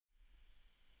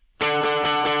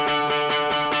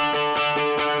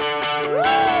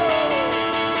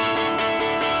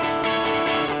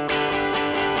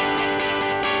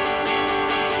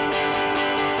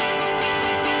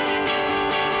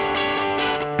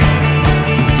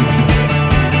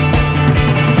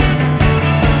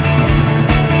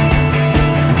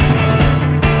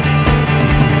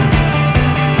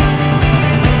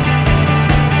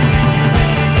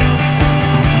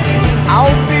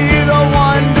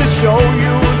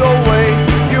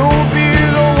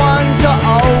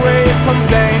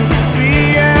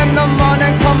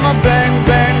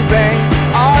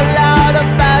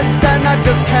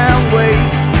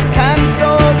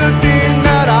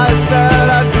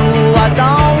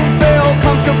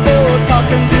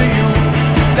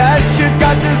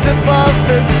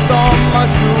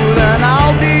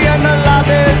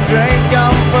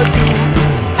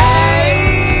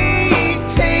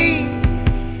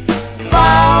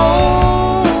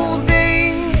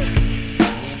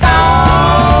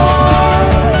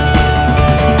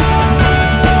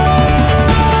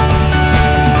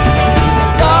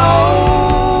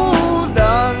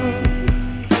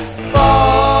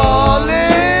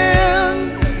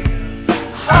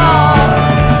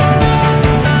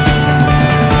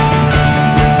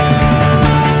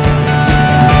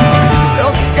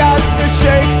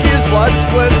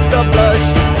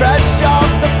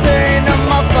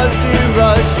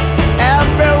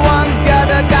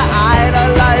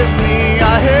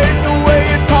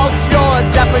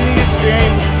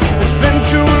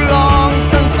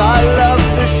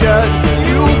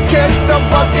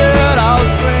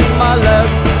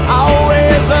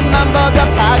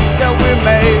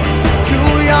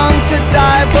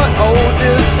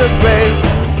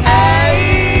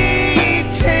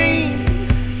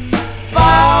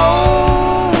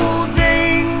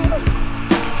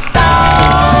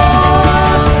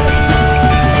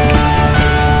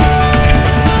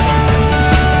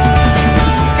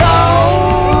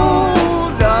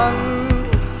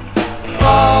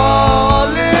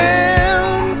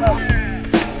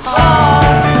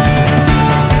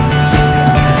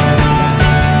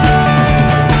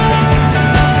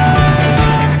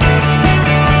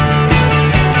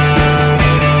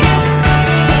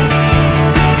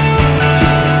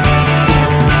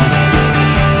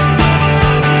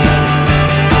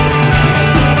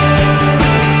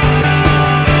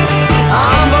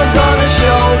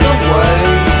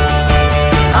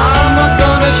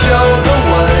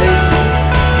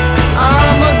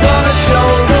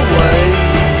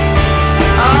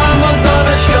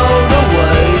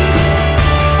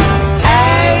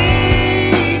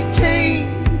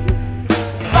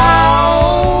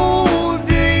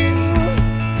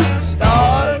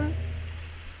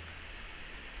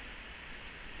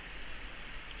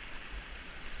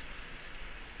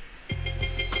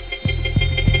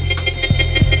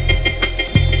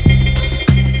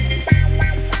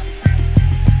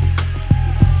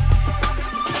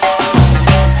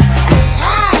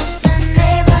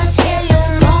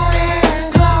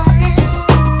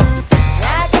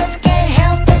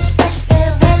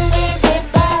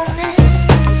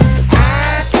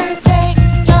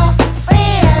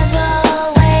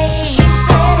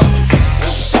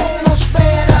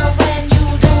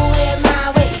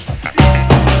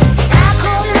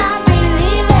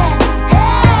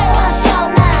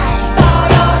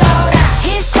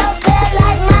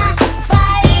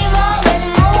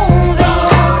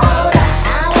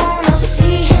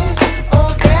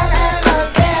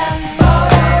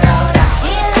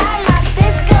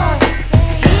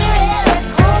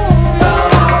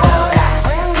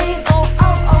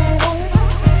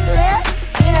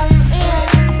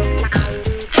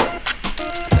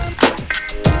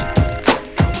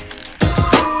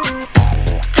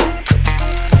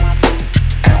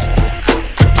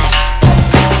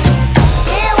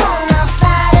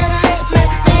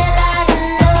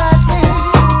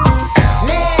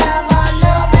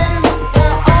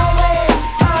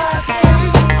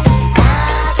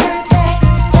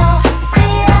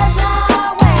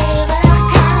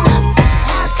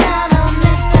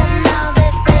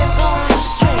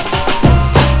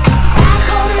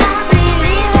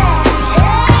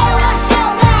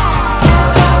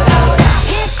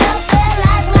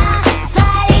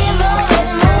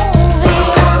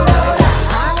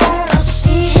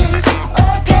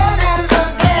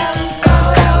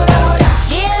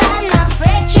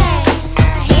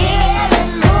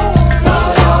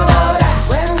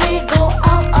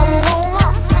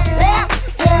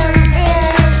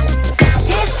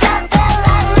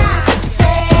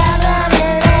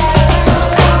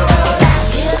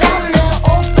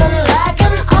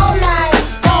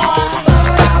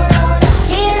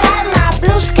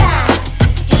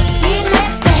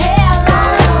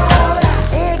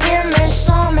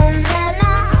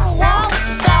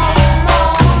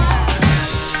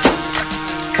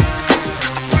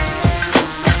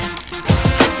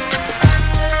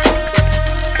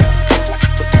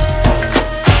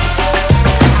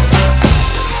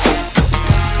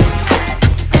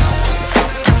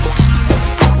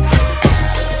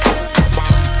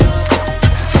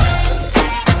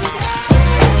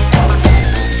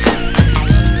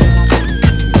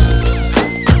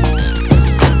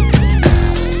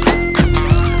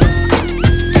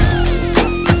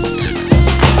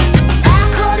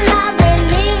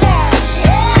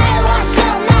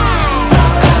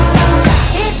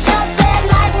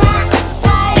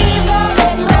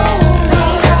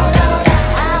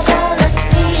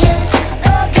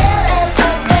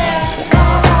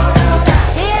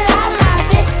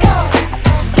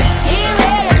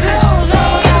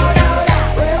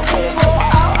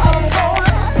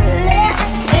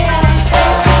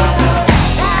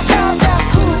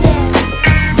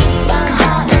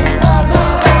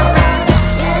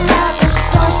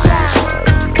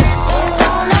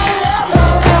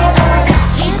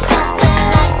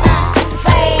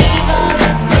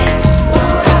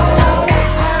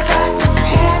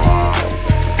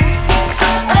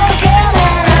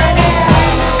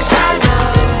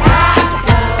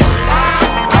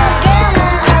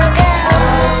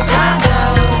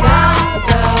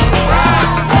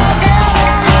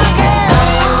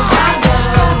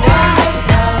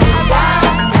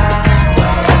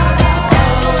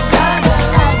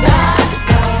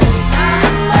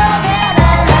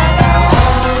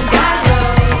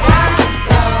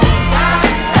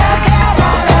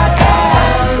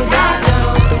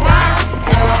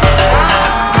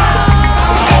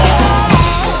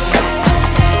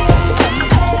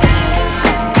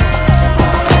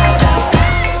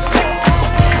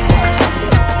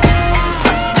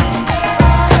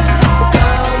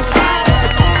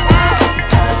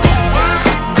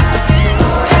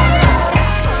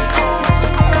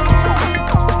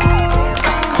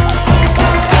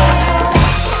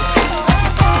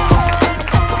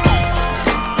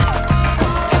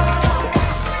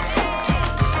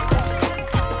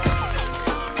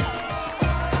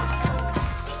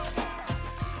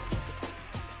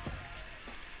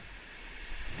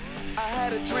I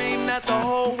had a dream that the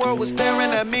whole world was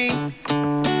staring at me.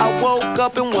 I woke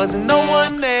up and wasn't no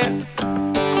one there.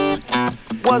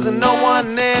 Wasn't no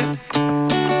one there.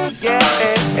 Yeah.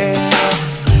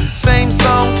 Same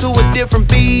song to a different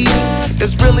beat.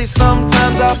 It's really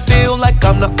sometimes I feel like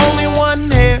I'm the only one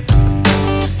here.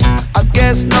 I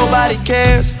guess nobody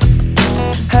cares.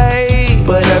 Hey,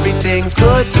 but everything's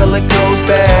good till it goes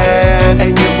bad.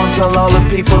 And you won't tell all the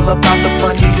people about the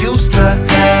fun you used to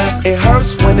have. It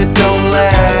hurts when it don't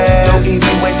last. No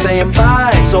easy way saying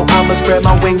bye, so I'ma spread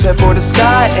my wings, head for the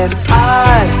sky. And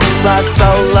I fly so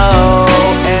low,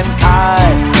 and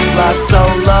I fly so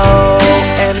low,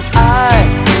 and I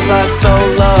fly so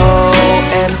low,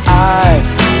 and I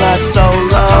fly so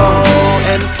low,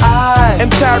 and I am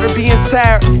tired of being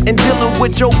tired and dealing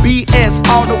with your BS,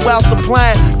 all the while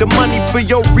supplying the money for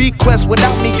your request.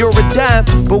 Without me, you're a dime,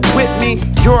 but with me,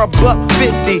 you're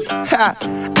 $1.50. Ha!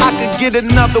 I could get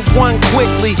another one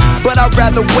quickly, but I'd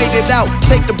rather wait it out.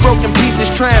 Take the broken pieces,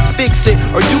 try and fix it,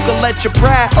 or you can let your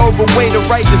pride overweigh the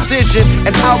right decision.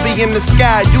 And I'll be in the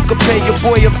sky, you can pay your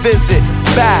boy a visit.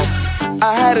 Bye.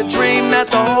 I had a dream that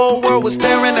the whole world was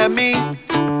staring at me.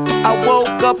 I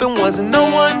woke up and wasn't no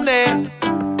one there.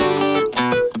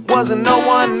 Wasn't no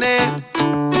one there.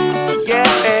 Yeah.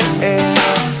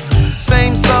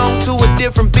 Same song to a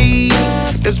different beat.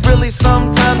 It's really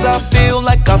sometimes I feel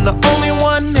like I'm the only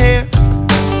one here.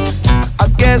 I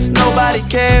guess nobody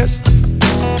cares.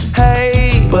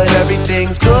 Hey, but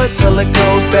everything's good till it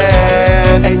goes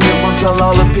bad. And you won't tell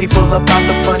all the people about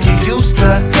the fun you used to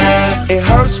have. It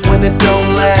hurts when it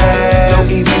don't last.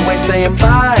 No easy way saying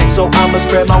bye, so I'ma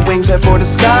spread my wings, head for the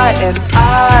sky. And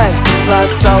I fly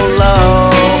so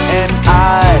low, and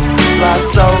I fly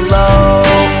so low,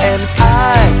 and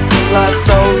I fly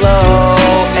so low,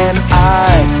 and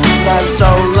I fly so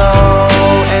low,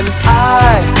 and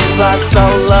I fly so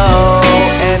low,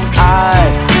 and I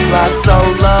fly so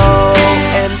low,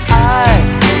 and I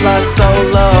fly so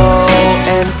low,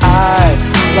 and I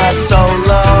fly so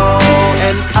low,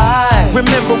 and I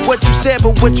remember what you said,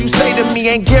 but what you say to me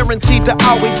ain't guaranteed to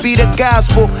always be the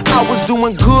gospel. I was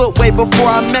doing good way before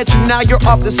I met you. Now you're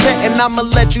off the set, and I'ma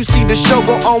let you see the show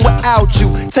go on without you.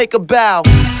 Take a bow,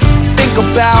 think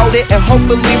about it, and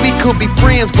hopefully we could be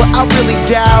friends, but I really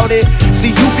doubt it. See,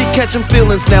 you be catching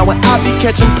feelings now, and I be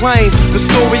catching planes. The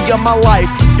story of my life,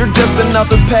 you're just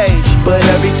another page. But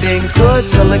everything's good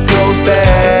till it goes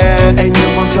bad. And you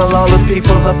won't tell all the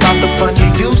people about the fun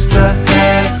you used to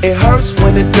have. It hurts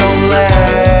when it don't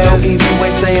last. No easy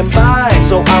way saying bye,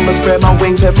 so I'ma spread my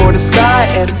wings, head for the sky.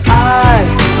 And I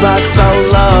fly so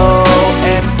low,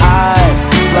 and I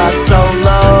fly so